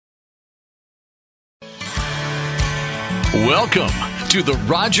Welcome to the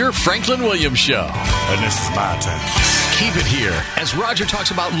Roger Franklin Williams Show. And this is my turn. Keep it here as Roger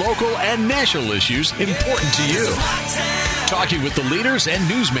talks about local and national issues important to you. Talking with the leaders and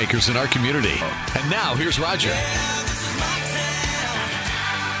newsmakers in our community. And now, here's Roger.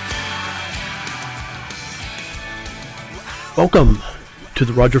 Welcome to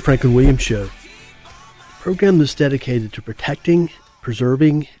the Roger Franklin Williams Show. The program is dedicated to protecting,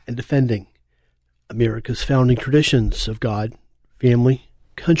 preserving, and defending America's founding traditions of God, family,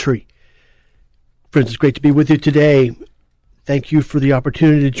 country. Friends, it's great to be with you today. Thank you for the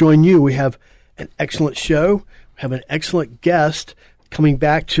opportunity to join you. We have an excellent show. We have an excellent guest coming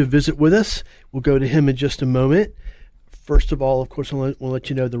back to visit with us. We'll go to him in just a moment. First of all, of course, we'll let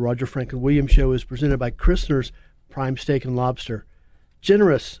you know the Roger Franklin Williams Show is presented by Christner's Prime Steak and Lobster.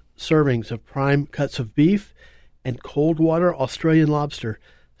 Generous servings of prime cuts of beef and cold water Australian lobster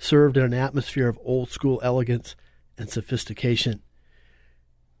served in an atmosphere of old-school elegance and sophistication.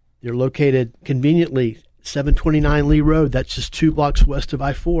 They're located conveniently 729 Lee Road. That's just 2 blocks west of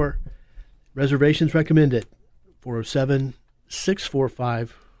I-4. Reservations recommended,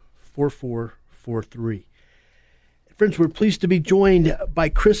 407-645-4443. Friends, we're pleased to be joined by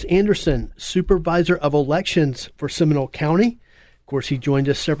Chris Anderson, Supervisor of Elections for Seminole County. Of course, he joined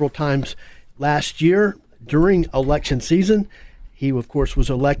us several times last year during election season. He, of course, was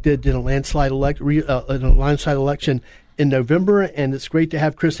elected in a landslide election in November, and it's great to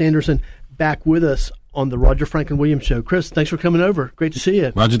have Chris Anderson back with us on the Roger Franklin Williams Show. Chris, thanks for coming over. Great to see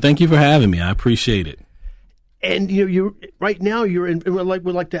you. Roger, thank you for having me. I appreciate it. And you right now you're in. We'd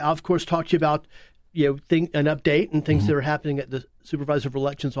like to, of course, talk to you about an update and things that are happening at the Supervisor of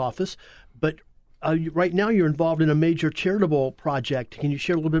Elections office. But right now you're involved in a major charitable project. Can you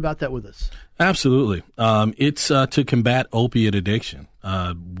share a little bit about that with us? Absolutely. It's to combat opiate addiction.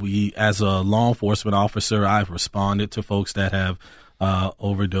 We, as a law enforcement officer, I've responded to folks that have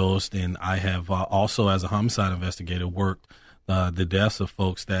overdosed, and I have also, as a homicide investigator, worked the deaths of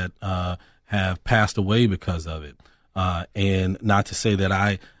folks that have passed away because of it. And not to say that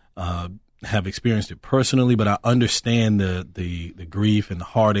I have experienced it personally, but I understand the grief and the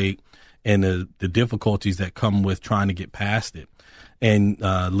heartache and the difficulties that come with trying to get past it. And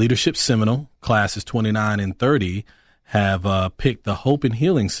Leadership Seminole, classes 29 and 30, have picked the Hope and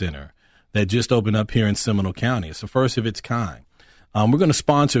Healing Center that just opened up here in Seminole County. It's the first of its kind. We're going to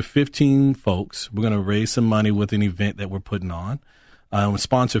sponsor 15 folks. We're going to raise some money with an event that we're putting on. We'll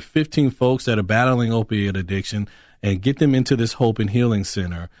sponsor 15 folks that are battling opiate addiction and get them into this Hope and Healing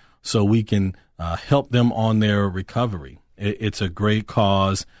Center so we can help them on their recovery. It's a great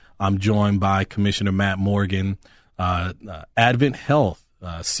cause. I'm joined by Commissioner Matt Morgan. Advent Health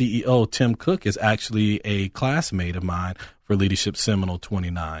CEO Tim Cook is actually a classmate of mine for Leadership Seminole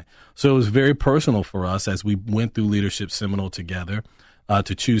 29. So it was very personal for us as we went through Leadership Seminole together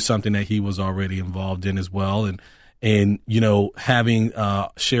to choose something that he was already involved in as well. And having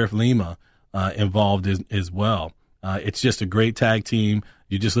Sheriff Lima involved as well. It's just a great tag team.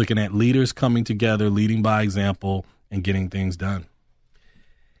 You're just looking at leaders coming together, leading by example, and getting things done.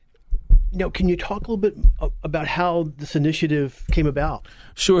 Now, can you talk a little bit about how this initiative came about?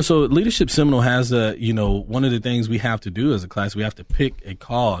 Sure. So Leadership Seminole has one of the things we have to do as a class, we have to pick a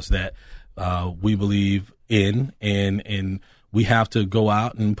cause that we believe in, and we have to go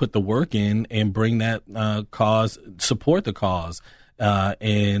out and put the work in and bring that cause, support the cause,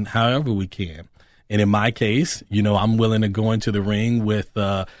 and however we can. And in my case, I'm willing to go into the ring with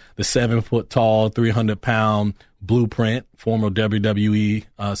the 7-foot-tall, 300-pound Blueprint, former WWE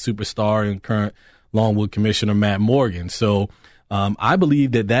superstar and current Longwood Commissioner Matt Morgan. So I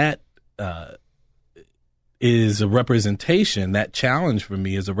believe that is a representation, that challenge for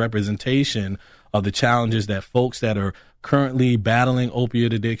me is a representation of the challenges that folks that are currently battling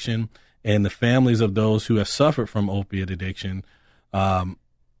opiate addiction and the families of those who have suffered from opiate addiction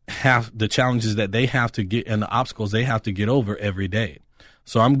have the challenges that they have to get and the obstacles they have to get over every day.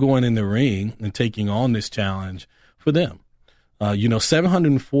 So I'm going in the ring and taking on this challenge for them.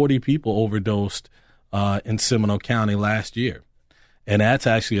 740 people overdosed in Seminole County last year. And that's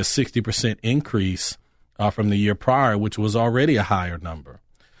actually a 60% increase from the year prior, which was already a higher number.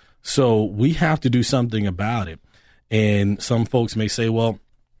 So we have to do something about it. And some folks may say, well,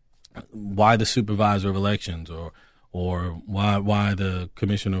 why the supervisor of elections or why the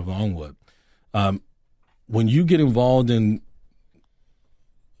commissioner of Longwood? When you get involved in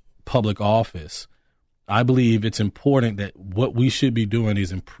public office, I believe it's important that what we should be doing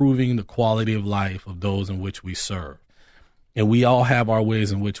is improving the quality of life of those in which we serve. And we all have our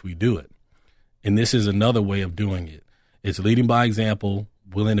ways in which we do it. And this is another way of doing it. It's leading by example,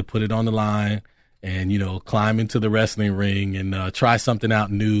 willing to put it on the line, and, climb into the wrestling ring and try something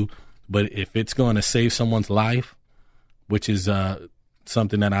out new. But if it's going to save someone's life, which is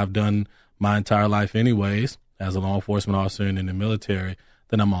something that I've done my entire life anyways, as a law enforcement officer and in the military,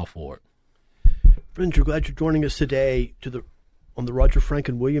 then I'm all for it. Friends, we're glad you're joining us today on the Roger Frank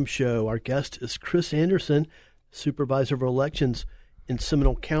and Williams Show. Our guest is Chris Anderson, Supervisor of Elections in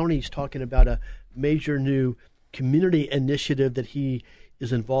Seminole County. He's talking about a major new community initiative that he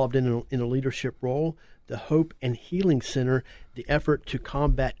is involved in a leadership role, the Hope and Healing Center, the effort to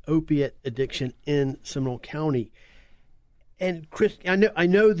combat opiate addiction in Seminole County. And Chris, I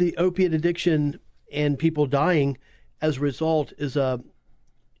know the opiate addiction and people dying as a result is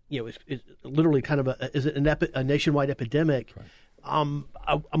it's literally kind of a nationwide epidemic. Right. I'm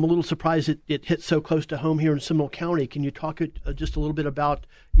a little surprised it hit so close to home here in Seminole County. Can you talk just a little bit about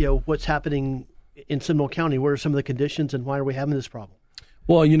what's happening in Seminole County? What are some of the conditions, and why are we having this problem?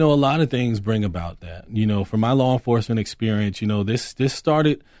 Well, a lot of things bring about that. From my law enforcement experience, this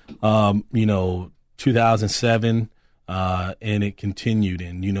started, 2007, and it continued.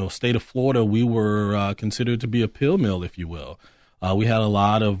 And state of Florida, we were considered to be a pill mill, if you will. We had a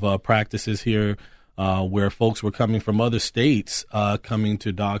lot of practices here where folks were coming from other states, coming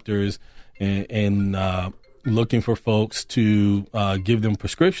to doctors and looking for folks to give them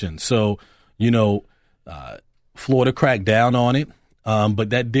prescriptions. So, Florida cracked down on it, but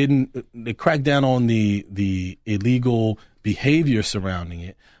they cracked down on the illegal behavior surrounding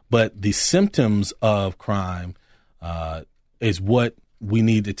it. But the symptoms of crime is what we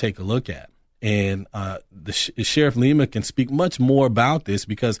need to take a look at. And Sheriff Lima can speak much more about this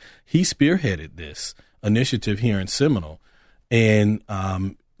because he spearheaded this initiative here in Seminole. And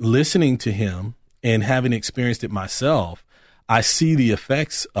listening to him and having experienced it myself, I see the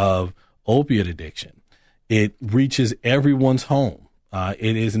effects of opiate addiction. It reaches everyone's home.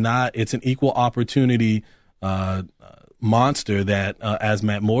 It's an equal opportunity monster that, as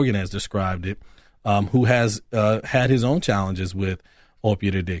Matt Morgan has described it, who has had his own challenges with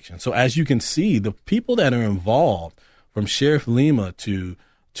opiate addiction. So as you can see, the people that are involved, from Sheriff Lima to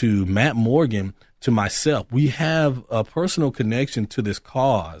Matt Morgan to myself, we have a personal connection to this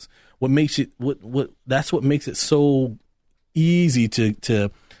cause. That's what makes it so easy to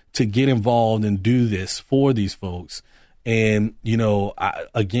get involved and do this for these folks. And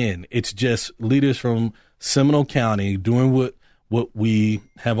again, it's just leaders from Seminole County doing what we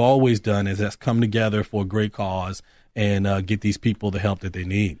have always done, is that's come together for a great cause and get these people the help that they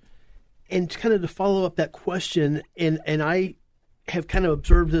need. And kind of to follow up that question, and I have kind of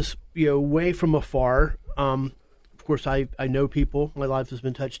observed this, way from afar. Of course, I know people. My life has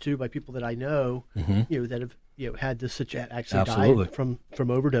been touched too by people that I know, that have had this actually Absolutely. died from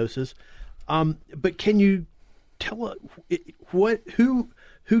overdoses. But can you tell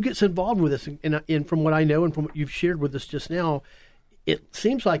who gets involved with this? And from what I know and from what you've shared with us just now, it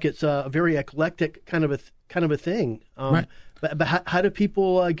seems like it's a very eclectic kind of a thing. Right. But how do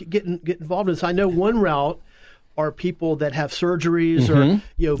people get involved in this? I know one route are people that have surgeries or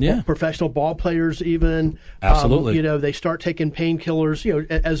professional ball players even. Absolutely. They start taking painkillers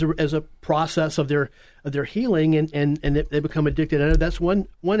as a process of their healing and they become addicted. I know that's one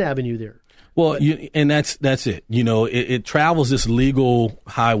avenue there. Well, and that's it. It travels this legal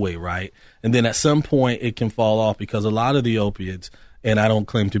highway, right? And then at some point it can fall off because a lot of the opiates, and I don't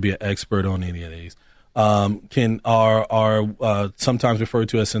claim to be an expert on any of these, are sometimes referred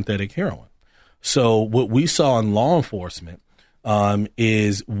to as synthetic heroin. So what we saw in law enforcement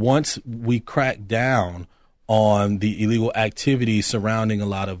is once we cracked down on the illegal activity surrounding a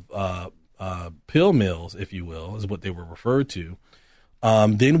lot of pill mills, if you will, is what they were referred to.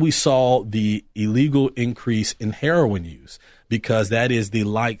 Then we saw the illegal increase in heroin use because that is the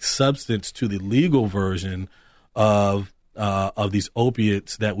like substance to the legal version of these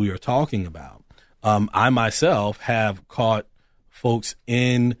opiates that we are talking about. I myself have caught folks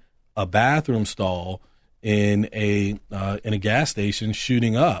in a bathroom stall in a gas station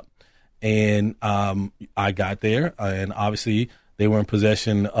shooting up, and I got there, and obviously they were in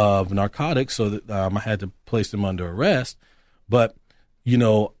possession of narcotics, so that I had to place them under arrest. But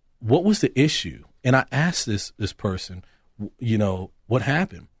what was the issue? And I asked this person, what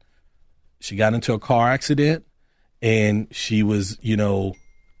happened? She got into a car accident, and she was,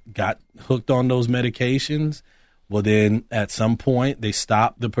 got hooked on those medications. Well, then at some point they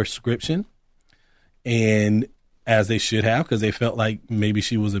stopped the prescription, and as they should have, because they felt like maybe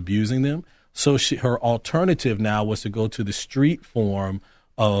she was abusing them. So her alternative now was to go to the street form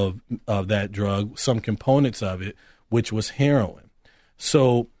of that drug, some components of it, which was heroin.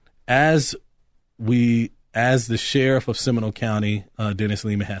 So as the sheriff of Seminole County, Dennis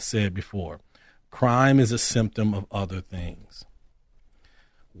Lima, has said before, Crime is a symptom of other things.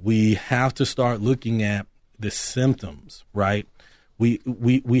 We have to start looking at the symptoms, right?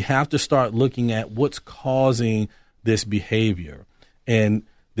 We have to start looking at what's causing this behavior. And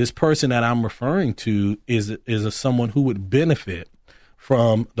this person that I'm referring to is someone who would benefit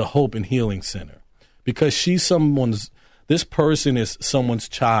from the Hope and Healing Center, because this person is someone's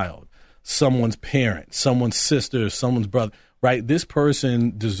child, someone's parent, someone's sister, someone's brother, right? This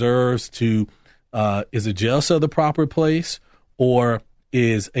person deserves to, is a jail cell the proper place, or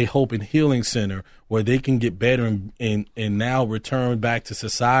is a Hope and Healing Center where they can get better and now return back to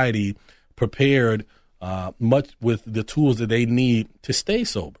society prepared much with the tools that they need to stay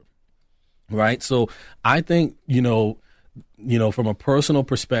sober, right? So I think, from a personal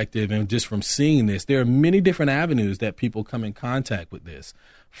perspective and just from seeing this, there are many different avenues that people come in contact with this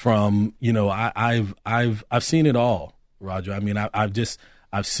from. I've seen it all, Roger. I mean,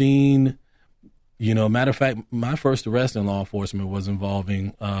 I've seen. Matter of fact, my first arrest in law enforcement was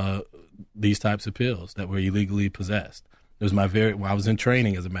involving these types of pills that were illegally possessed. It was when I was in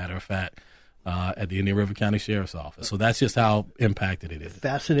training, as a matter of fact, at the Indian River County Sheriff's Office. So that's just how impacted it is.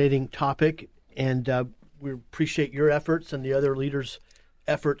 Fascinating topic, and we appreciate your efforts and the other leaders'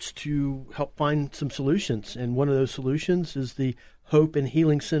 efforts to help find some solutions. And one of those solutions is the Hope and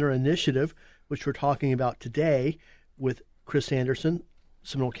Healing Center initiative, which we're talking about today with Chris Anderson,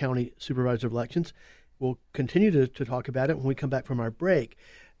 Seminole County Supervisor of Elections. We'll continue to talk about it when we come back from our break.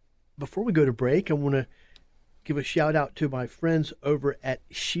 Before we go to break, I want to give a shout out to my friends over at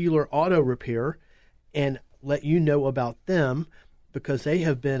Sheeler Auto Repair and let you know about them, because they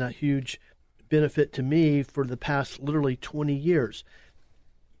have been a huge benefit to me for the past literally 20 years.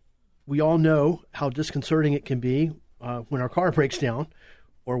 We all know how disconcerting it can be when our car breaks down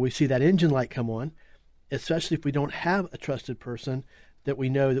or we see that engine light come on, especially if we don't have a trusted person that we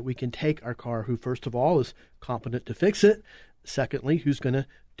know that we can take our car, who first of all is competent to fix it, secondly, who's going to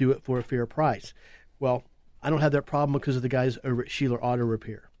do it for a fair price. Well, I don't have that problem because of the guys over at Sheeler Auto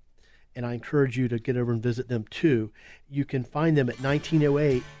Repair, and I encourage you to get over and visit them too. You can find them at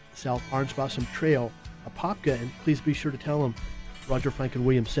 1908 South Orange Blossom Trail, Apopka, and please be sure to tell them Roger Franklin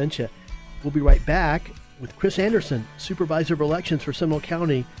Williams sent you. We'll be right back with Chris Anderson, Supervisor of Elections for Seminole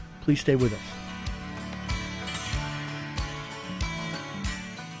County. Please stay with us.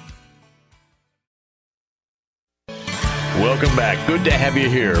 Welcome back. Good to have you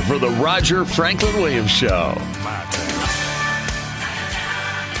here for the Roger Franklin Williams Show.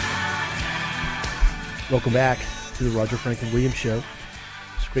 Welcome back to the Roger Franklin Williams Show.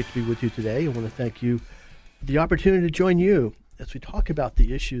 It's great to be with you today. I want to thank you for the opportunity to join you as we talk about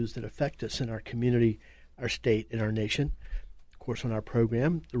the issues that affect us in our community, our state, and our nation. Of course, on our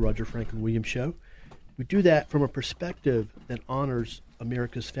program, the Roger Franklin Williams Show, we do that from a perspective that honors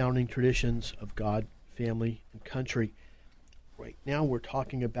America's founding traditions of God, family, and country. Right now, we're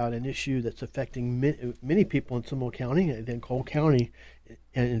talking about an issue that's affecting many people in Seminole County and then Cole County,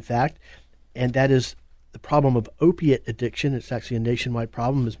 in fact, and that is the problem of opiate addiction. It's actually a nationwide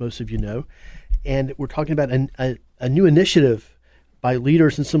problem, as most of you know. And we're talking about a new initiative by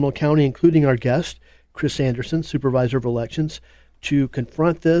leaders in Seminole County, including our guest, Chris Anderson, Supervisor of Elections, to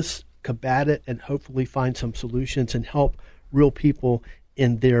confront this, combat it, and hopefully find some solutions and help real people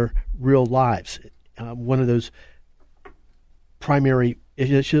in their real lives. One of those primary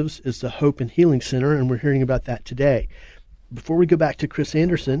initiatives is the Hope and Healing Center, and we're hearing about that today. Before we go back to Chris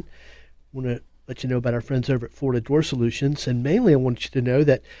Anderson, I want to let you know about our friends over at Florida Door Solutions, and mainly I want you to know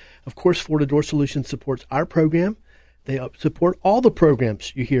that, of course, Florida Door Solutions supports our program. They support all the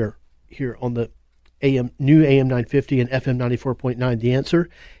programs you hear here on the new AM 950 and FM 94.9, The Answer,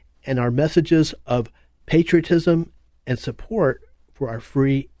 and our messages of patriotism and support for our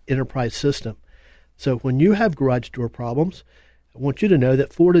free enterprise system. So when you have garage door problems, I want you to know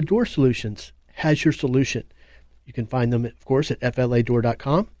that Florida Door Solutions has your solution. You can find them, of course, at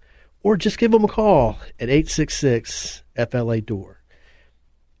fladoor.com, or just give them a call at 866-FLA-DOOR.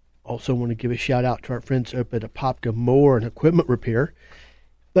 Also want to give a shout out to our friends up at Apopka Mower and Equipment Repair.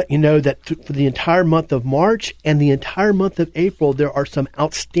 Let you know that for the entire month of March and the entire month of April, there are some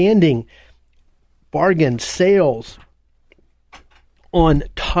outstanding bargain sales on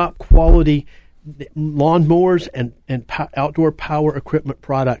top quality lawnmowers and outdoor power equipment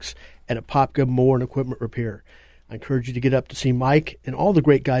products at Apopka Mower and Equipment Repair. I encourage you to get up to see Mike and all the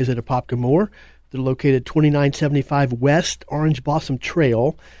great guys at Apopka Mower. They're located 2975 West Orange Blossom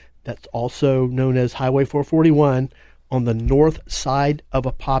Trail. That's also known as Highway 441 on the north side of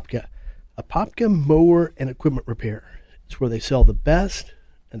Apopka. Apopka Mower and Equipment Repair. It's where they sell the best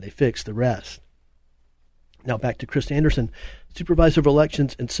and they fix the rest. Now back to Chris Anderson, Supervisor of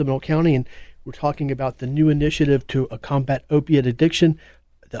Elections in Seminole County, and We're talking about the new initiative to combat opiate addiction,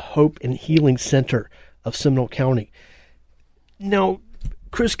 the Hope and Healing Center of Seminole County. Now,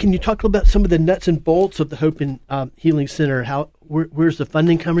 Chris, can you talk about some of the nuts and bolts of the Hope and Healing Center? Where's the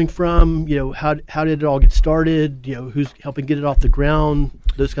funding coming from? How did it all get started? Who's helping get it off the ground?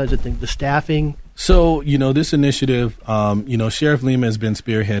 Those kinds of things. The staffing. So, this initiative, Sheriff Lima has been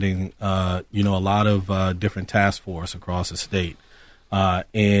spearheading, a lot of different task force across the state,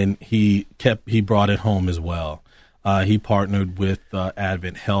 and he brought it home as well. He partnered with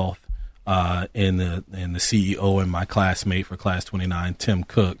Advent Health. And the CEO and my classmate for Class 29, Tim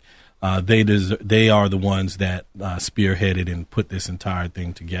Cook, they are the ones that spearheaded and put this entire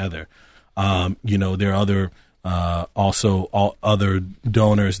thing together. There are other other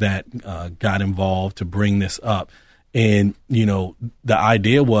donors that got involved to bring this up, and the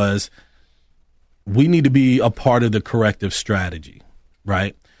idea was we need to be a part of the corrective strategy,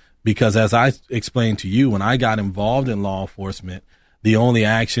 right? Because as I explained to you, when I got involved in law enforcement, the only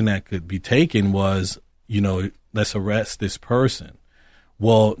action that could be taken was, let's arrest this person.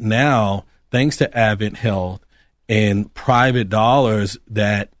 Well, now, thanks to Advent Health and private dollars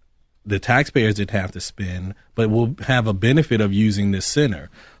that the taxpayers didn't have to spend, but will have a benefit of using this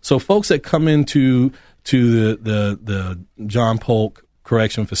center. So folks that come into the John Polk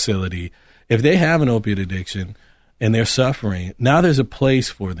Correction Facility, if they have an opiate addiction and they're suffering, now there's a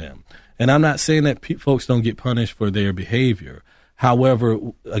place for them. And I'm not saying that folks don't get punished for their behavior. However,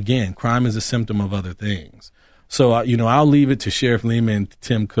 again, crime is a symptom of other things. So, I'll leave it to Sheriff Lima and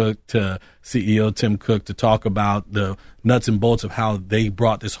Tim Cook, to CEO Tim Cook, to talk about the nuts and bolts of how they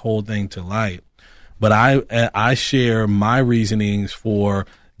brought this whole thing to light. But I share my reasonings for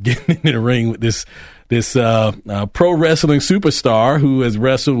getting in the ring with this pro wrestling superstar who has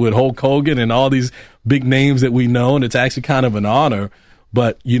wrestled with Hulk Hogan and all these big names that we know, and it's actually kind of an honor.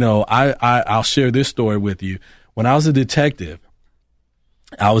 But, I'll share this story with you. When I was a detective,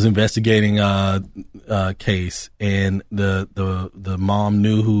 I was investigating a case, and the mom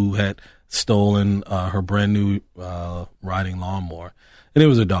knew who had stolen her brand new riding lawnmower, and it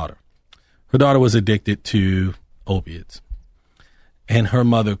was her daughter. Her daughter was addicted to opiates, and her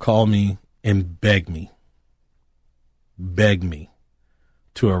mother called me and begged me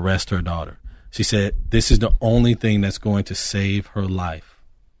to arrest her daughter. She said, "This is the only thing that's going to save her life,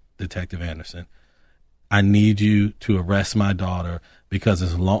 Detective Anderson. I need you to arrest my daughter, because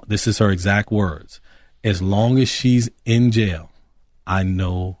this is her exact words, as long as she's in jail, I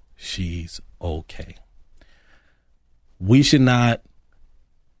know she's okay." We should not,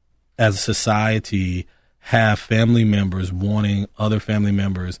 as a society, have family members wanting other family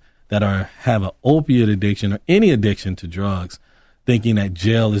members that have an opiate addiction or any addiction to drugs, thinking that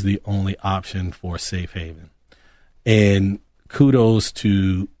jail is the only option for a safe haven. And kudos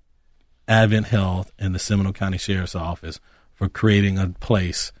to Advent Health and the Seminole County Sheriff's Office for creating a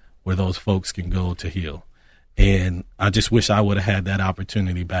place where those folks can go to heal. And I just wish I would have had that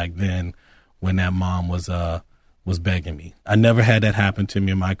opportunity back then when that mom was begging me. I never had that happen to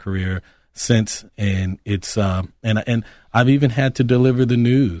me in my career since, and it's and I've even had to deliver the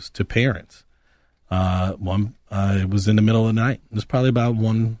news to parents. It was in the middle of the night. It was probably about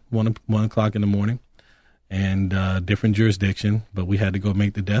 1 o'clock in the morning. And different jurisdiction, but we had to go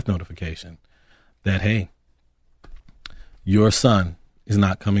make the death notification that, hey, your son is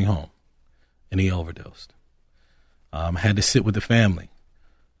not coming home, and he overdosed. I had to sit with the family.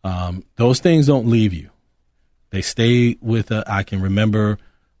 Those things don't leave you. They stay with I can remember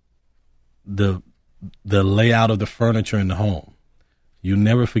the layout of the furniture in the home. You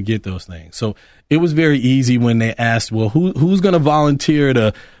never forget those things. So it was very easy when they asked, well, who's going to volunteer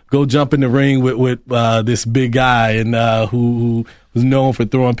to go jump in the ring with this big guy and who was known for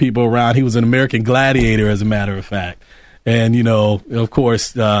throwing people around. He was an American gladiator, as a matter of fact. And, of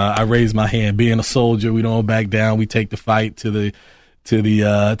course, I raised my hand. Being a soldier, we don't back down. We take the fight to the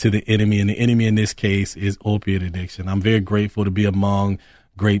enemy, and the enemy in this case is opiate addiction. I'm very grateful to be among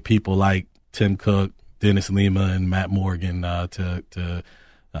great people like Tim Cook, Dennis Lima, and Matt Morgan to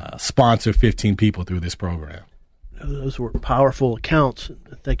sponsor 15 people through this program. Those were powerful accounts.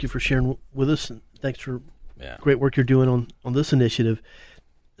 Thank you for sharing with us, and thanks for great work you're doing on this initiative.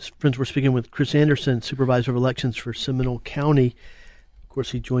 Friends, we're speaking with Chris Anderson, Supervisor of Elections for Seminole County. Of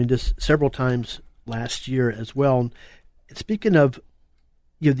course, he joined us several times last year as well. And speaking of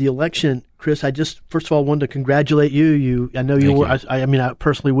the election, Chris, I just first of all wanted to congratulate you. I know you were. I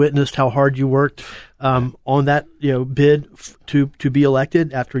personally witnessed how hard you worked on that bid to be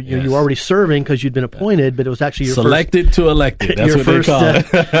elected after you were already serving because you'd been appointed, but it was actually your selected to elected. That's what they call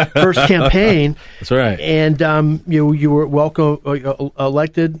it. First campaign. That's right. And you were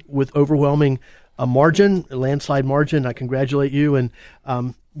elected with overwhelming margin, a landslide margin. I congratulate you. And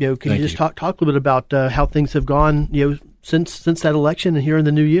can you just talk a little bit about how things have gone since that election and here in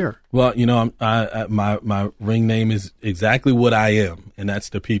the new year? Well, my ring name is exactly what I am, and that's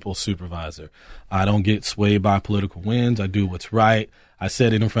the people's supervisor. I don't get swayed by political winds. I do what's right. I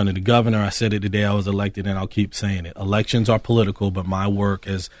said it in front of the governor. I said it the day I was elected, and I'll keep saying it. Elections are political, but my work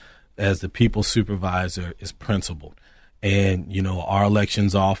as the people's supervisor is principled. And, our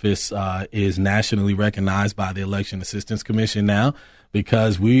elections office is nationally recognized by the Election Assistance Commission now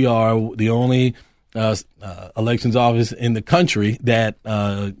because we are the only elections office in the country that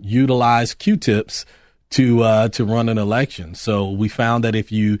utilize Q-tips to run an election. So we found that if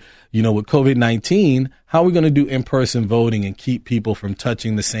with COVID-19, how are we going to do in-person voting and keep people from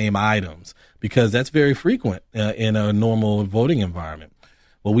touching the same items? Because that's very frequent in a normal voting environment.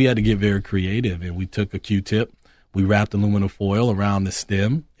 Well, we had to get very creative, and we took a Q-tip. We wrapped aluminum foil around the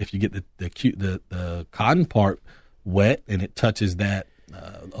stem. If you get the cotton part wet and it touches that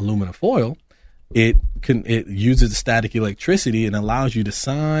aluminum foil, it uses static electricity and allows you to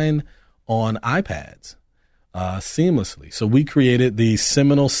sign on iPads seamlessly. So we created the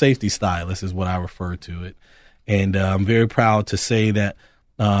Seminole Safety Stylus, is what I refer to it, and I'm very proud to say that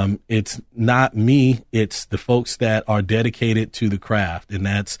it's not me; it's the folks that are dedicated to the craft, and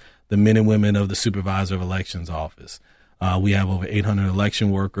that's the men and women of the Supervisor of Elections office. We have over 800 election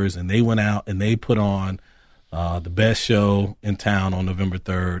workers, and they went out and they put on the best show in town on November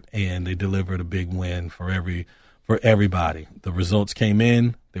 3rd, and they delivered a big win for everybody. The results came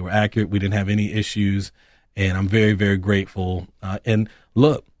in; they were accurate. We didn't have any issues, and I'm very, very grateful. And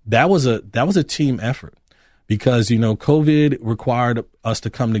look, that was a team effort because COVID required us to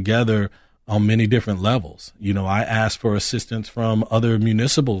come together on many different levels. I asked for assistance from other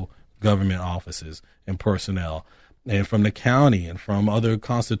municipal government offices and personnel, and from the county and from other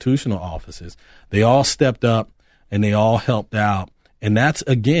constitutional offices. They all stepped up and they all helped out. And that's,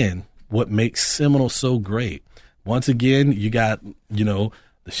 again, what makes Seminole so great. Once again, you got, the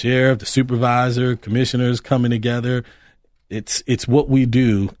sheriff, the supervisor, commissioners coming together. It's what we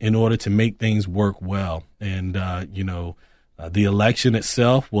do in order to make things work well. And, the election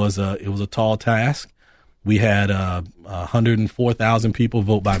itself was a tall task. We had 104,000 people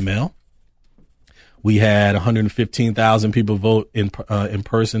vote by mail. We had 115,000 people vote in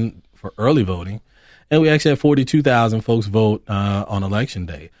person for early voting, and we actually had 42,000 folks vote on Election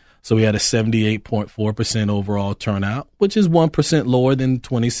Day. So we had a 78.4% overall turnout, which is 1% lower than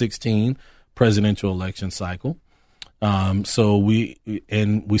 2016 presidential election cycle. So we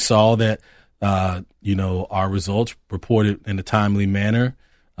saw that our results reported in a timely manner.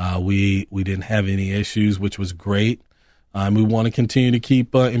 We didn't have any issues, which was great. We want to continue to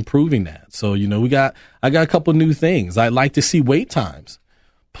keep improving that. So, I got a couple new things. I'd like to see wait times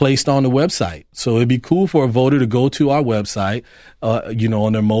placed on the website. So it'd be cool for a voter to go to our website,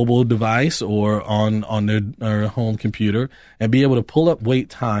 on their mobile device or on their home computer and be able to pull up wait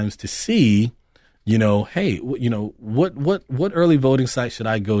times to see, hey, what early voting site should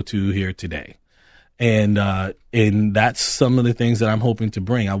I go to here today? And that's some of the things that I'm hoping to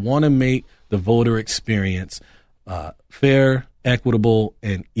bring. I want to make the voter experience fair, equitable,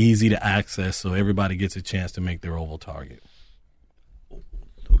 and easy to access so everybody gets a chance to make their oval target.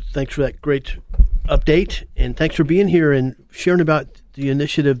 Thanks for that great update, and thanks for being here and sharing about the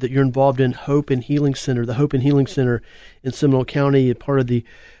initiative that you're involved in, Hope and Healing Center, the Hope and Healing Center in Seminole County, part of the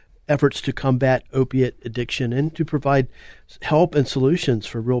efforts to combat opiate addiction and to provide help and solutions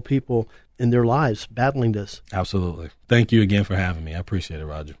for real people in their lives battling this. Absolutely. Thank you again for having me. I appreciate it,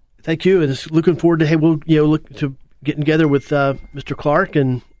 Roger. Thank you. And just looking forward to, we'll look to getting together with Mr. Clark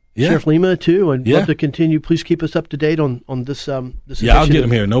and Sheriff Lima too, and love to continue. Please keep us up to date on this. This I'll get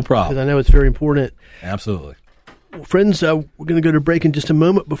him here, no problem. Because I know it's very important. Absolutely. Well, friends, we're going to go to break in just a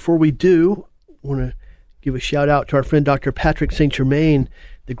moment. Before we do, I want to give a shout out to our friend Dr. Patrick St. Germain,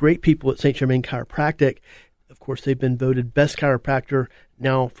 the great people at St. Germain Chiropractic. Of course, they've been voted best chiropractor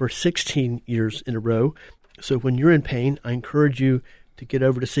now for 16 years in a row. So when you're in pain, I encourage you to get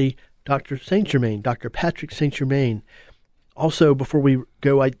over to see Dr. St. Germain, Dr. Patrick St. Germain. Also, before we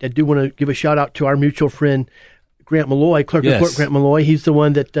go, I do want to give a shout out to our mutual friend, Grant Malloy, Clerk of Court Grant Malloy. He's the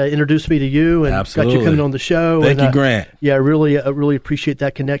one that introduced me to you and got you coming on the show. Thank you, Grant. Yeah, I really appreciate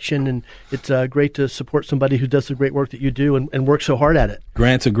that connection, and it's great to support somebody who does the great work that you do and works so hard at it.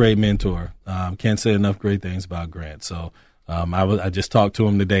 Grant's a great mentor. Can't say enough great things about Grant. So I just talked to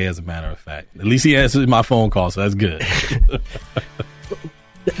him today, as a matter of fact. At least he answered my phone call, so that's good.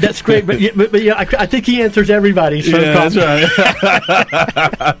 That's great, but I think he answers everybody's phone calls. That's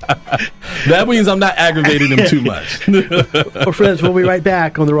right. That means I'm not aggravating him too much. Well, friends, we'll be right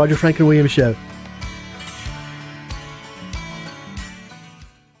back on the Roger Franklin Williams Show.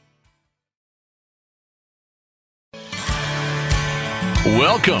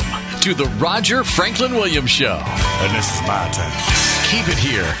 Welcome to the Roger Franklin Williams Show. And this is my turn. Keep it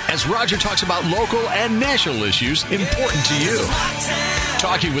here as Roger talks about local and national issues important to you.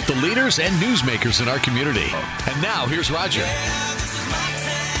 Talking with the leaders and newsmakers in our community. And now, here's Roger.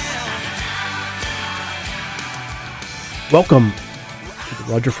 Welcome to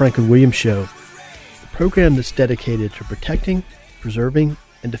the Roger Franklin Williams Show, the program that's dedicated to protecting, preserving,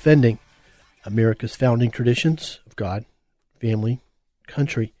 and defending America's founding traditions of God, family,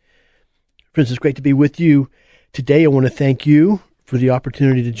 country. Friends, it's great to be with you. Today, I want to thank you for the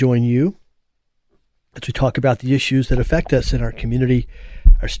opportunity to join you as we talk about the issues that affect us in our community,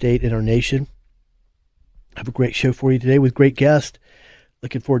 our state, and our nation. I have a great show for you today with great guests.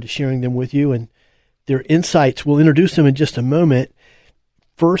 Looking forward to sharing them with you and their insights. We'll introduce them in just a moment.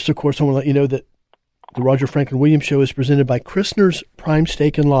 First, of course, I want to let you know that the Roger Franklin Williams Show is presented by Christner's Prime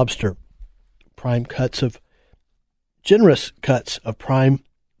Steak and Lobster. Generous cuts of prime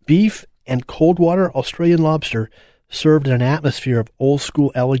beef and cold water Australian lobster served in an atmosphere of old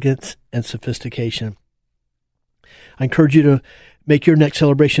school elegance and sophistication. I encourage you to make your next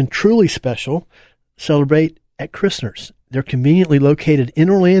celebration truly special. Celebrate at Christner's. They're conveniently located in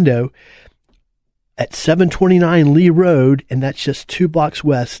Orlando at 729 Lee Road, and that's just 2 blocks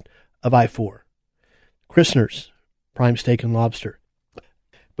west of I-4. Christner's, Prime Steak and Lobster.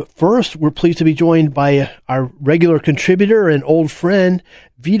 But first, we're pleased to be joined by our regular contributor and old friend,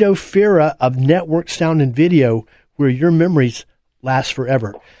 Vito Fira of Network Sound and Video, where your memories last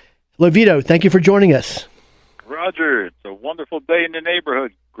forever. Hello, Vito. Thank you for joining us. Roger, it's a wonderful day in the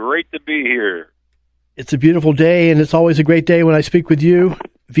neighborhood. Great to be here. It's a beautiful day, and it's always a great day when I speak with you,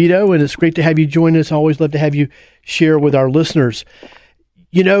 Vito, and it's great to have you join us. I always love to have you share with our listeners.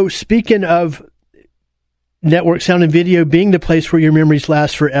 You know, speaking of Network Sound and Video being the place where your memories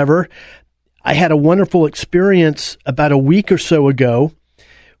last forever, I had a wonderful experience about a week or so ago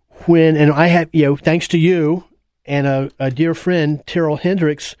and I had, thanks to you and a dear friend, Terrell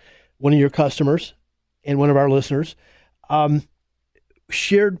Hendricks, one of your customers and one of our listeners,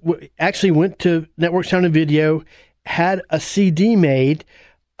 actually went to Network Sound and Video, had a CD made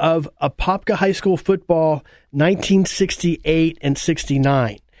of Apopka High School football 1968 and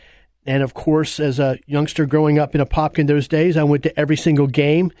 69. And of course, as a youngster growing up in Apopka in those days, I went to every single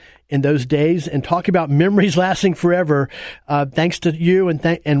game in those days. And talk about memories lasting forever. Thanks to you and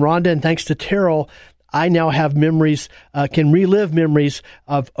Rhonda, and thanks to Terrell, I now have memories, can relive memories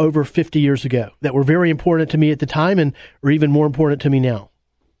of over 50 years ago that were very important to me at the time and are even more important to me now.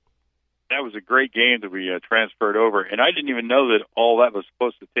 That was a great game that we transferred over. And I didn't even know that all that was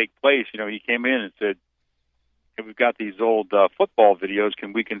supposed to take place. He came in and said, "Hey, we've got these old football videos.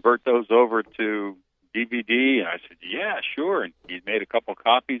 Can we convert those over to DVD?" And I said, "Yeah, sure." And he made a couple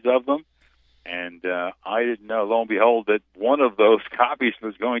copies of them. And I didn't know, lo and behold, that one of those copies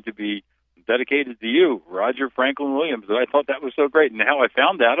was going to be dedicated to you, Roger Franklin Williams. And I thought that was so great. And how I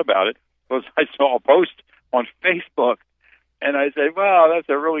found out about it was I saw a post on Facebook. And I said, "Wow, that's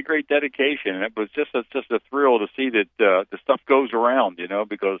a really great dedication." And it was just a thrill to see that the stuff goes around,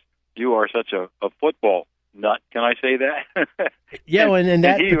 because you are such a football nut. Can I say that? Yeah, and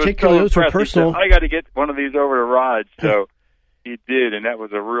that particularly, those were personal. He said, "I got to get one of these over to Rod." So he did, and that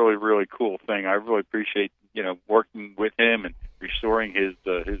was a really, really cool thing. I really appreciate, working with him and restoring his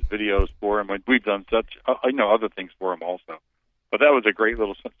videos for him. We've done such, other things for him also. But that was a great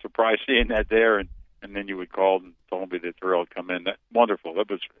little surprise seeing that there, and then you would call and told me that Terrell had come in. That wonderful. That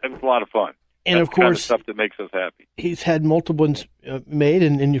was a lot of fun. And that's of course, kind of stuff that makes us happy. He's had multiple ones made,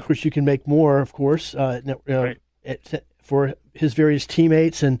 and of course, you can make more. Of course, right. For his various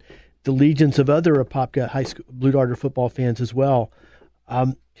teammates and the legions of other Apopka High School Blue Darter football fans as well.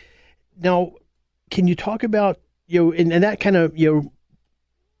 Now, can you talk about and that kind of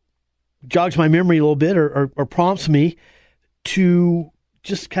jogs my memory a little bit, or prompts me to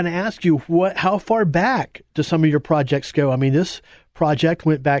just kind of ask you how far back do some of your projects go? I mean, this project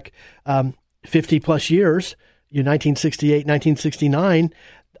went back 50 plus years, 1968, 1969.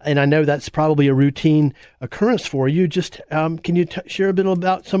 and I know that's probably a routine occurrence for you. Just can you share a bit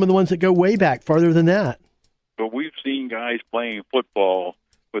about some of the ones that go way back, farther than that? But we've seen guys playing football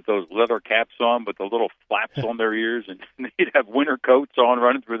with those leather caps on, with the little flaps on their ears, and they'd have winter coats on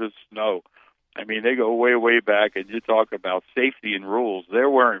running through the snow. I mean, they go way, way back, and you talk about safety and rules. There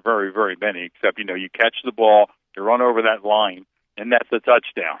weren't very, very many, except, you catch the ball, you run over that line, and that's a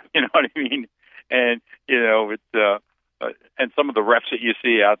touchdown. You know what I mean? And, it's and some of the refs that you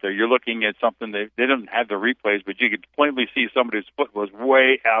see out there, you're looking at something, they didn't have the replays, but you could plainly see somebody's foot was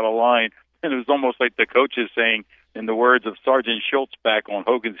way out of line. And it was almost like the coaches saying, in the words of Sergeant Schultz back on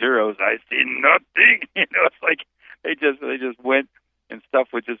Hogan's Heroes, "I see nothing." It's like they just went, and stuff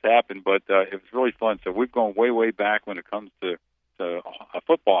would just happen. But it was really fun. So we've gone way, way back when it comes to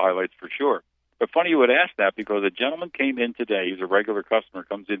football highlights for sure. But funny you would ask that, because a gentleman came in today. He's a regular customer,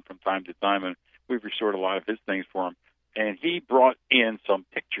 comes in from time to time, and we've restored a lot of his things for him. And he brought in some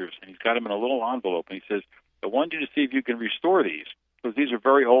pictures, and he's got them in a little envelope. And he says, "I want you to see if you can restore these, because these are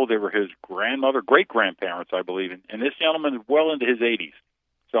very old. They were his grandmother, great-grandparents, I believe. And this gentleman is well into his 80s.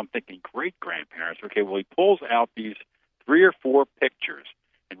 So I'm thinking, great-grandparents. Okay, well, he pulls out these 3 or 4 pictures.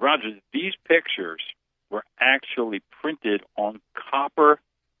 And, Roger, these pictures were actually printed on copper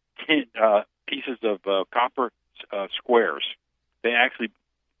pieces of copper squares. They actually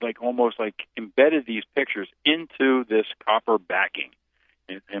almost embedded these pictures into this copper backing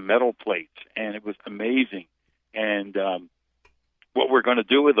and metal plates, and it was amazing. And what we're going to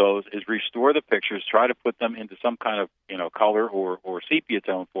do with those is restore the pictures, try to put them into some kind of color or sepia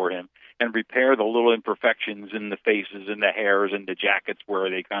tone for him, and repair the little imperfections in the faces and the hairs and the jackets where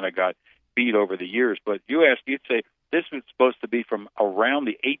they kind of got beat over the years. But you'd say this was supposed to be from around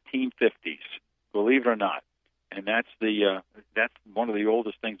the 1850s, believe it or not. And that's one of the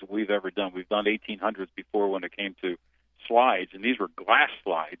oldest things that we've ever done. We've done 1800s before when it came to slides, and these were glass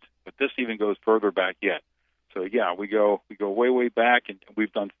slides, but this even goes further back yet. So yeah, we go way, way back, and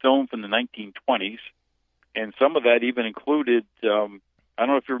we've done film from the 1920s, and some of that even included, I don't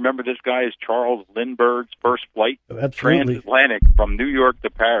know if you remember this guy, is Charles Lindbergh's first flight, transatlantic from New York to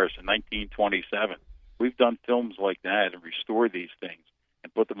Paris in 1927. We've done films like that and restored these things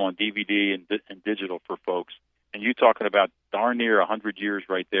and put them on DVD and digital for folks. And you talking about darn near 100 years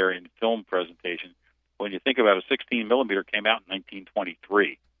right there in film presentation. When you think about it, 16 millimeter came out in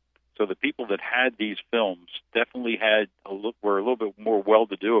 1923. So the people that had these films definitely were a little bit more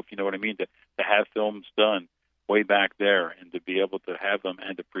well-to-do, if you know what I mean, to have films done way back there, and to be able to have them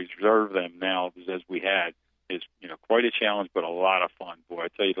and to preserve them now as we had is quite a challenge, but a lot of fun. Boy, I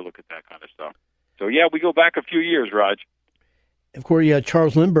tell you, to look at that kind of stuff. So yeah, we go back a few years, Raj. Of course, yeah,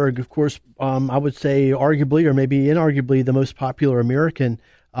 Charles Lindbergh, of course, I would say arguably or maybe inarguably the most popular American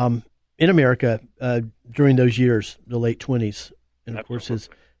in America during those years, the late 20s. And, of course,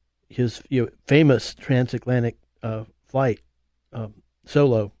 his famous transatlantic flight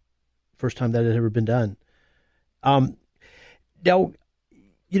solo, first time that had ever been done. Now,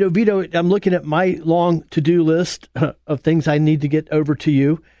 Vito, I'm looking at my long to-do list of things I need to get over to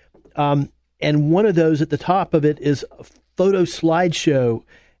you. And one of those at the top of it is a photo slideshow.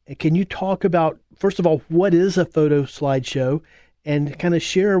 Can you talk about, first of all, what is a photo slideshow, and kind of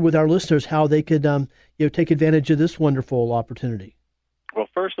share with our listeners how they could take advantage of this wonderful opportunity? Well,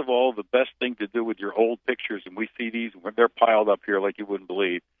 first of all, the best thing to do with your old pictures, and we see these, they're piled up here like you wouldn't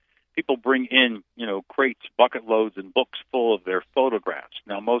believe. People bring in, crates, bucket loads, and books full of their photographs.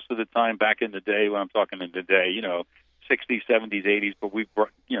 Now, most of the time back in the day, when I'm talking in the day, 60s, 70s, 80s, but we've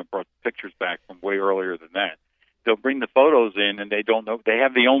brought pictures back from way earlier than that. They'll bring the photos in, and they don't know. They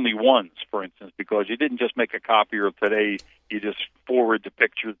have the only ones, for instance, because you didn't just make a copy of today. You just forward the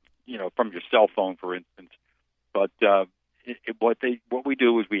picture, from your cell phone, for instance. But what we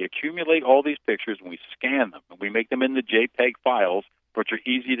do is we accumulate all these pictures, and we scan them, and we make them into JPEG files, which are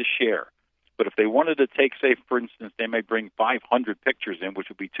easy to share. But if they wanted to take, say, for instance, they may bring 500 pictures in, which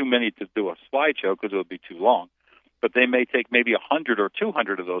would be too many to do a slideshow because it would be too long. But they may take maybe 100 or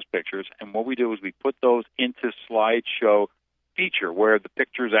 200 of those pictures, and what we do is we put those into slideshow feature where the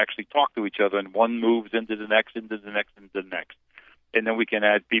pictures actually talk to each other, and one moves into the next, into the next, into the next. And then we can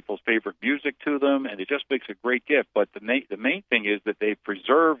add people's favorite music to them, and it just makes a great gift. But the main thing is that they've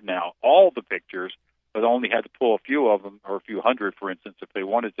preserved now all the pictures, but only had to pull a few of them, or a few hundred, for instance, if they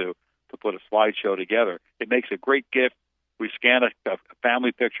wanted to put a slideshow together. It makes a great gift. We scan a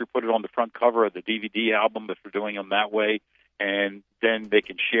family picture, put it on the front cover of the DVD album if we're doing them that way, and then they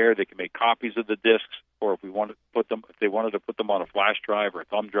can share. They can make copies of the discs, or if they wanted to put them on a flash drive or a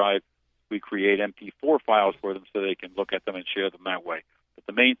thumb drive, we create MP4 files for them so they can look at them and share them that way. But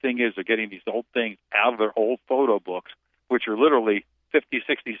the main thing is they're getting these old things out of their old photo books, which are literally 50,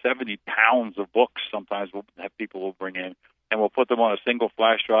 60, 70 pounds of books sometimes we'll have people will bring in, and we'll put them on a single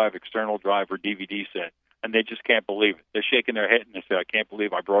flash drive, external drive, or DVD set. And they just can't believe it. They're shaking their head and they say, I can't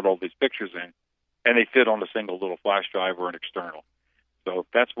believe I brought all these pictures in. And they fit on a single little flash drive or an external. So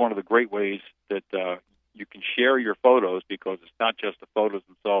that's one of the great ways that you can share your photos, because it's not just the photos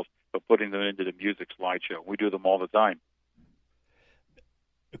themselves, but putting them into the music slideshow. We do them all the time.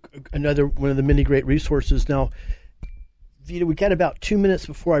 Another one of the many great resources. Now, Vito, we got about 2 minutes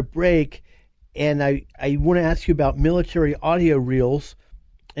before I break, and I want to ask you about military audio reels.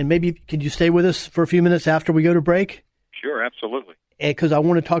 And maybe can you stay with us for a few minutes after we go to break? Sure, absolutely. Because I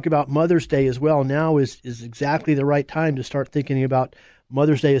want to talk about Mother's Day as well. Now is exactly the right time to start thinking about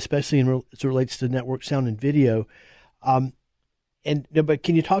Mother's Day, especially as it relates to network sound and video. But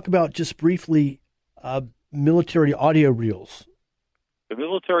can you talk about just briefly military audio reels? The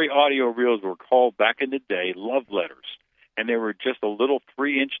military audio reels were called back in the day love letters, and they were just a little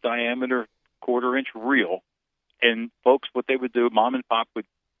 3-inch diameter, quarter-inch reel. And folks, what they would do, Mom and Pop would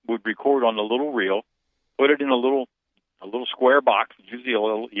record on the little reel, put it in a little square box, usually a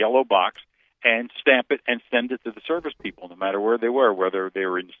little yellow box, and stamp it and send it to the service people, no matter where they were, whether they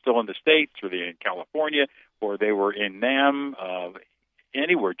were still in the States or they're in California or they were in Nam,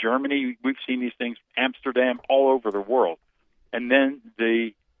 anywhere, Germany. We've seen these things, Amsterdam, all over the world. And then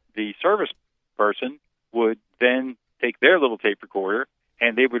the service person would then take their little tape recorder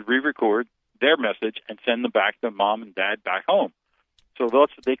and they would re-record their message and send them back to Mom and Dad back home. So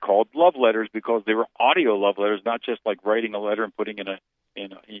that's what they called love letters, because they were audio love letters, not just like writing a letter and putting in an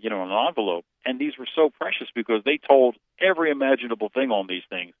envelope. And these were so precious because they told every imaginable thing on these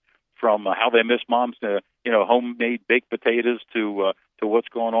things, from how they miss Mom's homemade baked potatoes to what's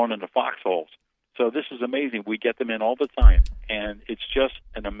going on in the foxholes. So this is amazing. We get them in all the time, and it's just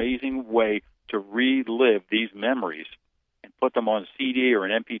an amazing way to relive these memories and put them on CD or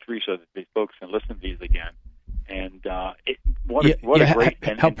an MP3 so that these folks can listen to these again. And what a great...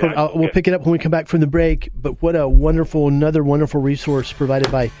 We'll pick it up when we come back from the break, but what another wonderful resource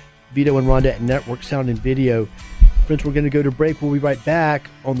provided by Vito and Rhonda at Network Sound and Video. Friends, we're going to go to break. We'll be right back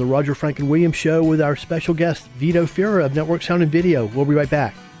on the Roger Franklin Williams Show with our special guest, Vito Fira of Network Sound and Video. We'll be right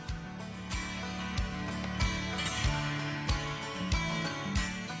back.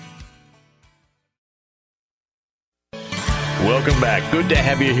 Welcome back. Good to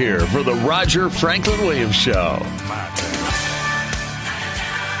have you here for the Roger Franklin Williams Show.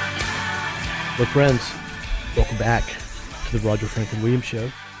 Well, friends, welcome back to the Roger Franklin Williams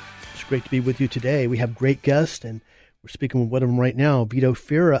Show. It's great to be with you today. We have great guests, and we're speaking with one of them right now, Vito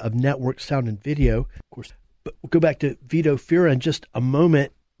Fira of Network Sound and Video. Of course, but we'll go back to Vito Fira in just a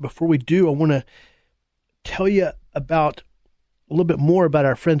moment. Before we do, I want to tell you about a little bit more about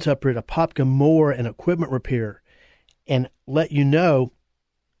our friends up at Apopka Mower and Equipment Repair, and let you know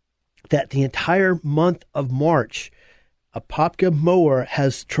that the entire month of March, Apopka Mower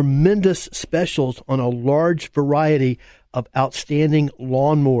has tremendous specials on a large variety of outstanding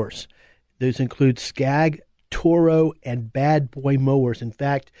lawnmowers. Those include Skag, Toro, and Bad Boy mowers. In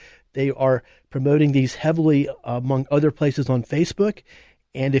fact, they are promoting these heavily among other places on Facebook.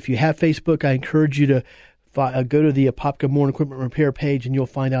 And if you have Facebook, I encourage you to go to the Apopka Mower and Equipment Repair page, and you'll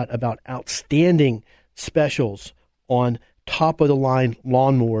find out about outstanding specials on top-of-the-line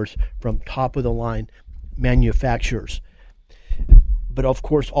lawnmowers from top-of-the-line manufacturers. But, of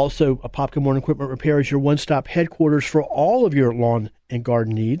course, also Apopka Mower and Equipment Repair is your one-stop headquarters for all of your lawn and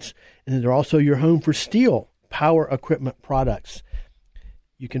garden needs. And they're also your home for steel power equipment products.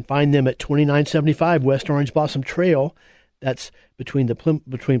 You can find them at 2975 West Orange Blossom Trail. That's between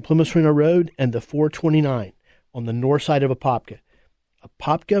Plymouth Serena Road and the 429 on the north side of Apopka.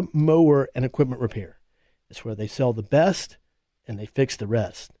 Apopka Mower and Equipment Repair. It's where they sell the best and they fix the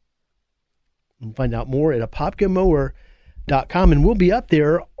rest. You can find out more at apopkamower.com, and we'll be up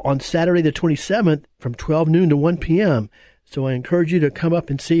there on Saturday the 27th from 12 noon to 1 p.m. So I encourage you to come up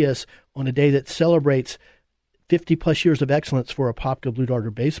and see us on a day that celebrates 50-plus years of excellence for Apopka Blue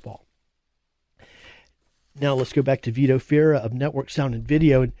Darter baseball. Now let's go back to Vito Fira of Network Sound and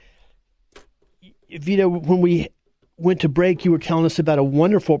Video. And Vito, when we went to break, you were telling us about a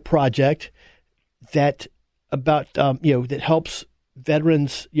wonderful project that helps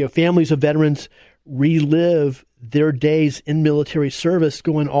veterans, families of veterans relive their days in military service,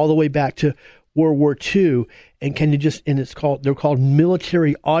 going all the way back to World War II. And they're called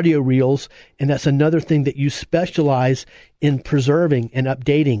military audio reels, and that's another thing that you specialize in preserving and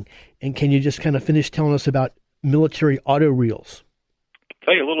updating. And can you just kind of finish telling us about military audio reels? I'll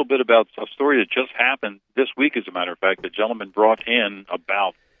tell you a little bit about a story that just happened this week, as a matter of fact. The gentleman brought in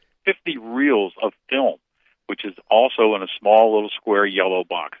about 50 reels of film which is also in a small little square yellow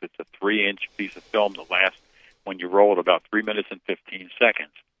box. It's a 3-inch piece of film that lasts, when you roll it, about 3 minutes and 15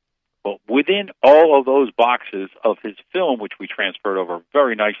 seconds. Well, within all of those boxes of his film, which we transferred over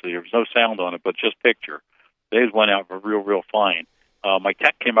very nicely, there was no sound on it, but just picture, they went out for real fine. My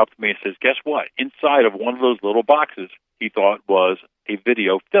tech came up to me and says, guess what? Inside of one of those little boxes, he thought was a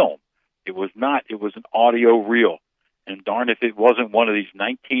video film. It was not. It was an audio reel. And darn if it wasn't one of these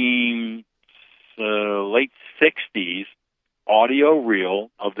late 60s audio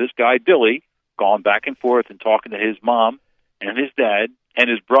reel of this guy, Billy, going back and forth and talking to his mom and his dad and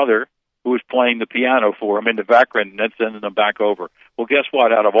his brother, who was playing the piano for him in the background and then sending them back over. Well, guess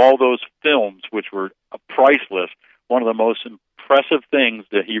what? Out of all those films, which were priceless, one of the most impressive things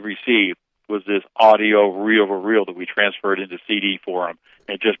that he received was this audio reel that we transferred into CD for him.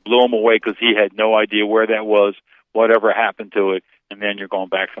 And it just blew him away because he had no idea where that was, whatever happened to it. And then you're going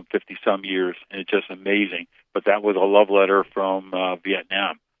back some 50-some years, and it's just amazing. But that was a love letter from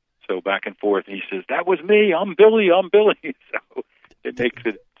Vietnam. So back and forth, and he says, that was me, I'm Billy. So it makes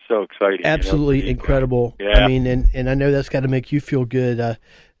it so exciting. Absolutely incredible. Yeah. I mean, and I know that's got to make you feel good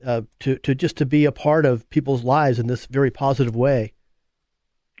to be a part of people's lives in this very positive way.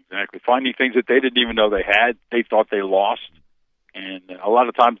 Exactly. Finding things that they didn't even know they had, they thought they lost. And a lot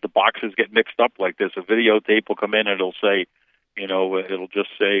of times the boxes get mixed up like this. A videotape will come in and it'll say, it'll just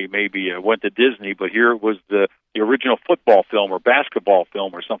say maybe went to Disney, but here it was the original football film or basketball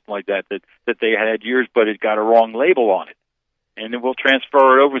film or something like that they had years, but it got a wrong label on it. And then we'll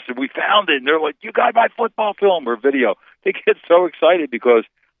transfer it over. So we found it, and they're like, you got my football film or video. They get so excited because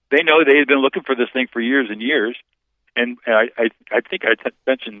they know they had been looking for this thing for years and years. And I think I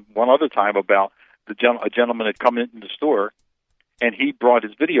mentioned one other time about a gentleman had come into the store, and he brought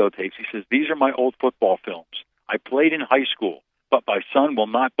his videotapes. He says, these are my old football films. I played in high school, but my son will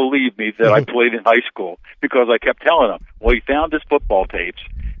not believe me that I played in high school because I kept telling him. Well, he found his football tapes,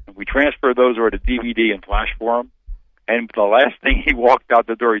 and we transferred those over to DVD and flash for him. And the last thing he walked out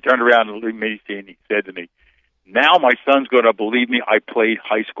the door, he turned around and looked at me and he said to me, now my son's going to believe me I played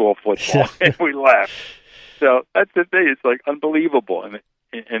high school football. And we laughed. So that's the thing. It's like unbelievable. And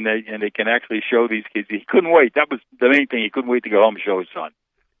they can actually show these kids. He couldn't wait. That was the main thing. He couldn't wait to go home and show his son.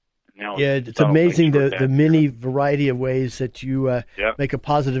 Now, yeah, it's amazing the many variety of ways that you make a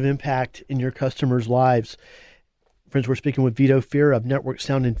positive impact in your customers' lives. Friends, we're speaking with Vito Fear of Network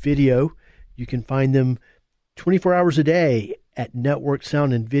Sound and Video. You can find them 24 hours a day at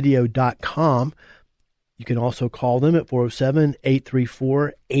networksoundandvideo.com. You can also call them at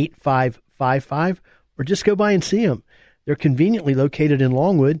 407-834-8555 or just go by and see them. They're conveniently located in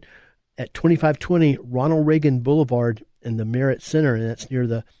Longwood at 2520 Ronald Reagan Boulevard in the Merritt Center, and that's near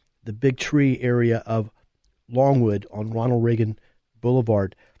the Big Tree area of Longwood on Ronald Reagan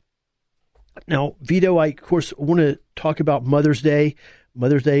Boulevard. Now, Vito, I, of course, want to talk about Mother's Day.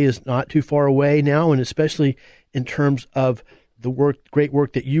 Mother's Day is not too far away now, and especially in terms of the great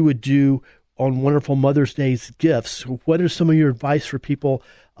work that you would do on wonderful Mother's Day's gifts. What is some of your advice for people,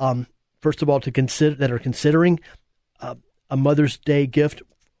 first of all, to consider that are considering a Mother's Day gift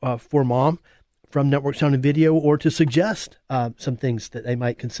for mom from Network Sound and Video, or to suggest some things that they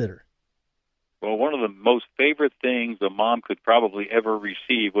might consider? Well, one of the most favorite things a mom could probably ever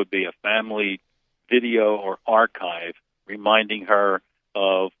receive would be a family video or archive reminding her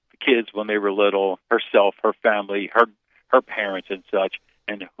of the kids when they were little, herself, her family, her parents and such,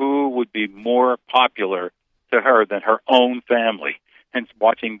 and who would be more popular to her than her own family. Hence,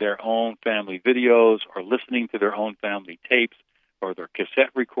 watching their own family videos or listening to their own family tapes or their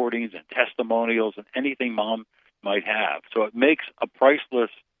cassette recordings and testimonials and anything mom might have. So it makes a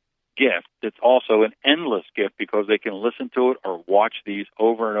priceless gift. It's also an endless gift because they can listen to it or watch these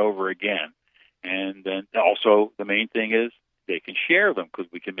over and over again. And then also the main thing is they can share them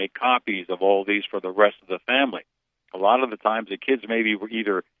because we can make copies of all these for the rest of the family. A lot of the times the kids maybe were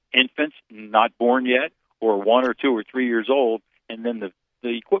either infants, not born yet, or 1 or 2 or 3 years old, and then the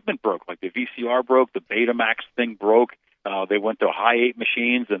equipment broke, like the VCR broke, the Betamax thing broke. They went to high 8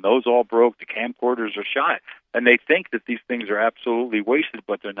 machines, and those all broke. The camcorders are shot. And they think that these things are absolutely wasted,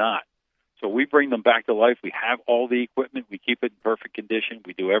 but they're not. So we bring them back to life. We have all the equipment. We keep it in perfect condition.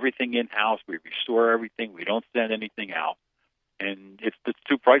 We do everything in-house. We restore everything. We don't send anything out. And it's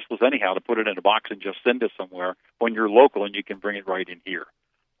too priceless anyhow to put it in a box and just send it somewhere when you're local and you can bring it right in here.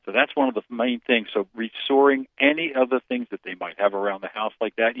 So that's one of the main things. So restoring any of the things that they might have around the house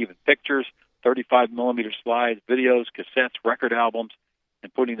like that, even pictures, 35-millimeter slides, videos, cassettes, record albums,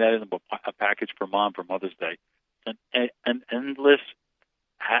 and putting that in a package for mom for Mother's Day. An endless,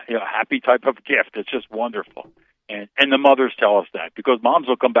 happy type of gift. It's just wonderful. And the mothers tell us that, because moms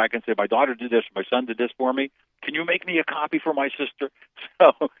will come back and say, my daughter did this, my son did this for me. Can you make me a copy for my sister?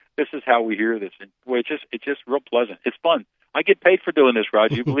 So this is how we hear this. And boy, it's just real pleasant. It's fun. I get paid for doing this,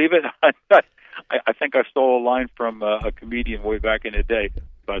 Rod. You believe it? I think I stole a line from a comedian way back in the day.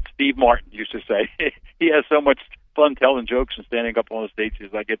 But Steve Martin used to say, he has so much fun telling jokes and standing up on the stage. He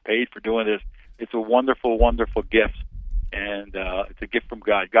says, I get paid for doing this. It's a wonderful, wonderful gift. And it's a gift from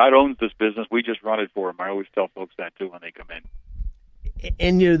God. God owns this business. We just run it for him. I always tell folks that, too, when they come in.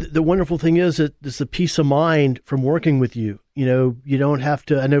 And the wonderful thing is that it's the peace of mind from working with you. You don't have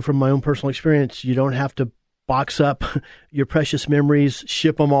to, I know from my own personal experience, you don't have to box up your precious memories,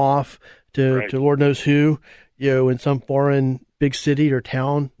 ship them off to Lord knows who, in some foreign big city or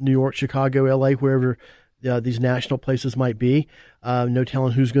town, New York, Chicago, LA, wherever these national places might be. No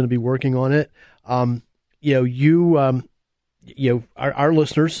telling who's going to be working on it. Our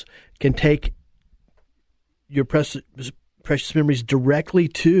listeners can take your precious memories directly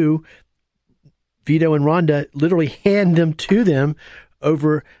to Vito and Rhonda, literally hand them to them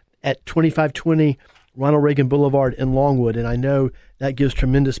over at 2520 Ronald Reagan Boulevard in Longwood. And I know that gives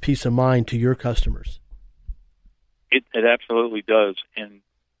tremendous peace of mind to your customers. It absolutely does. And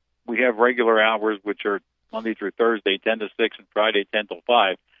we have regular hours, which are Monday through Thursday, 10 to 6, and Friday, 10 till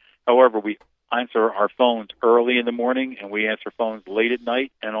 5. However, we answer our phones early in the morning, and we answer phones late at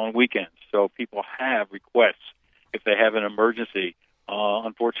night and on weekends. So people have requests if they have an emergency.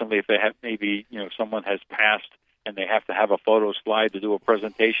 Unfortunately, if they have maybe someone has passed and they have to have a photo slide to do a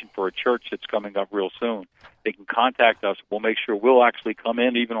presentation for a church that's coming up real soon, they can contact us. We'll make sure we'll actually come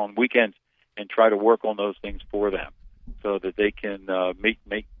in even on weekends and try to work on those things for them, so that they can meet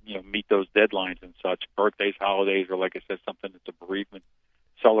those deadlines and such. Birthdays, holidays, or like I said, something that's a bereavement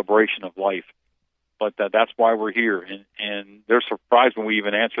celebration of life. But that's why we're here. And they're surprised when we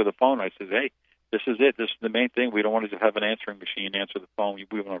even answer the phone. I said, hey, this is it. This is the main thing. We don't want to just have an answering machine answer the phone.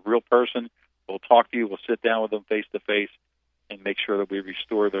 We want a real person. We'll talk to you. We'll sit down with them face to face and make sure that we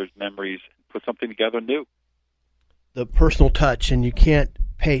restore those memories and put something together new. The personal touch, and you can't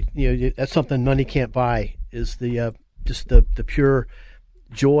pay. That's something money can't buy. Is the just the pure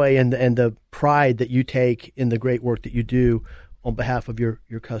joy and the pride that you take in the great work that you do on behalf of your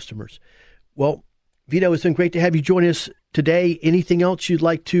customers. Well, Vito, it's been great to have you join us today. Anything else you'd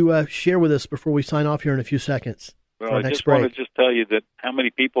like to share with us before we sign off here in a few seconds? Well, I just want to tell you that how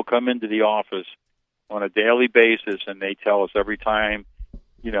many people come into the office on a daily basis, and they tell us every time,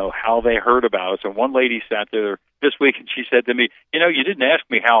 how they heard about us. And one lady sat there this week, and she said to me, you didn't ask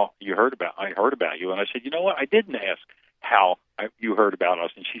me how I heard about you. And I said, you know what? I didn't ask how you heard about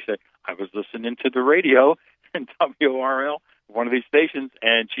us. And she said, I was listening to the radio in WRL, one of these stations,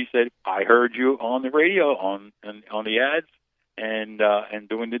 and she said, I heard you on the radio on the ads and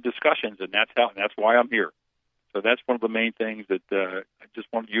doing the discussions, and that's why I'm here. So that's one of the main things that I just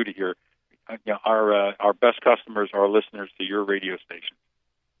want you to hear. Our best customers are listeners to your radio station.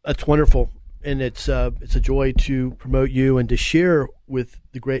 That's wonderful, and it's a joy to promote you and to share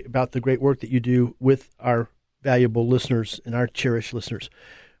about the great work that you do with our valuable listeners and our cherished listeners.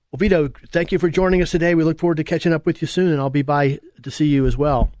 Well, Vito, thank you for joining us today. We look forward to catching up with you soon, and I'll be by to see you as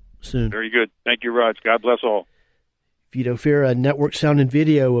well soon. Very good. Thank you, Raj. God bless all. Vito Fira, Network Sound and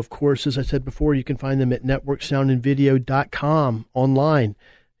Video. Of course, as I said before, you can find them at networksoundandvideo.com online.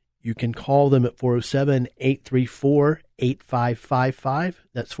 You can call them at 407-834-8555.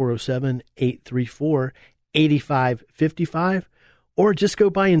 That's 407-834-8555. Or just go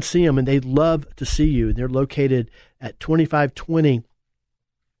by and see them, and they'd love to see you. They're located at 2520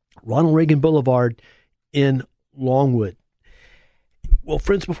 Ronald Reagan Boulevard in Longwood. Well,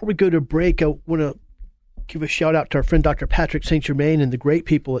 friends, before we go to break, I want to give a shout out to our friend Dr. Patrick St. Germain and the great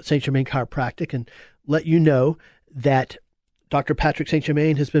people at St. Germain Chiropractic, and let you know that Dr. Patrick St.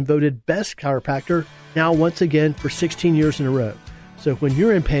 Germain has been voted best chiropractor now once again for 16 years in a row. So when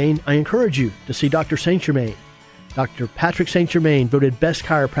you're in pain, I encourage you to see Dr. St. Germain. Dr. Patrick St. Germain voted best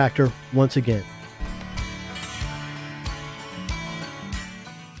chiropractor once again.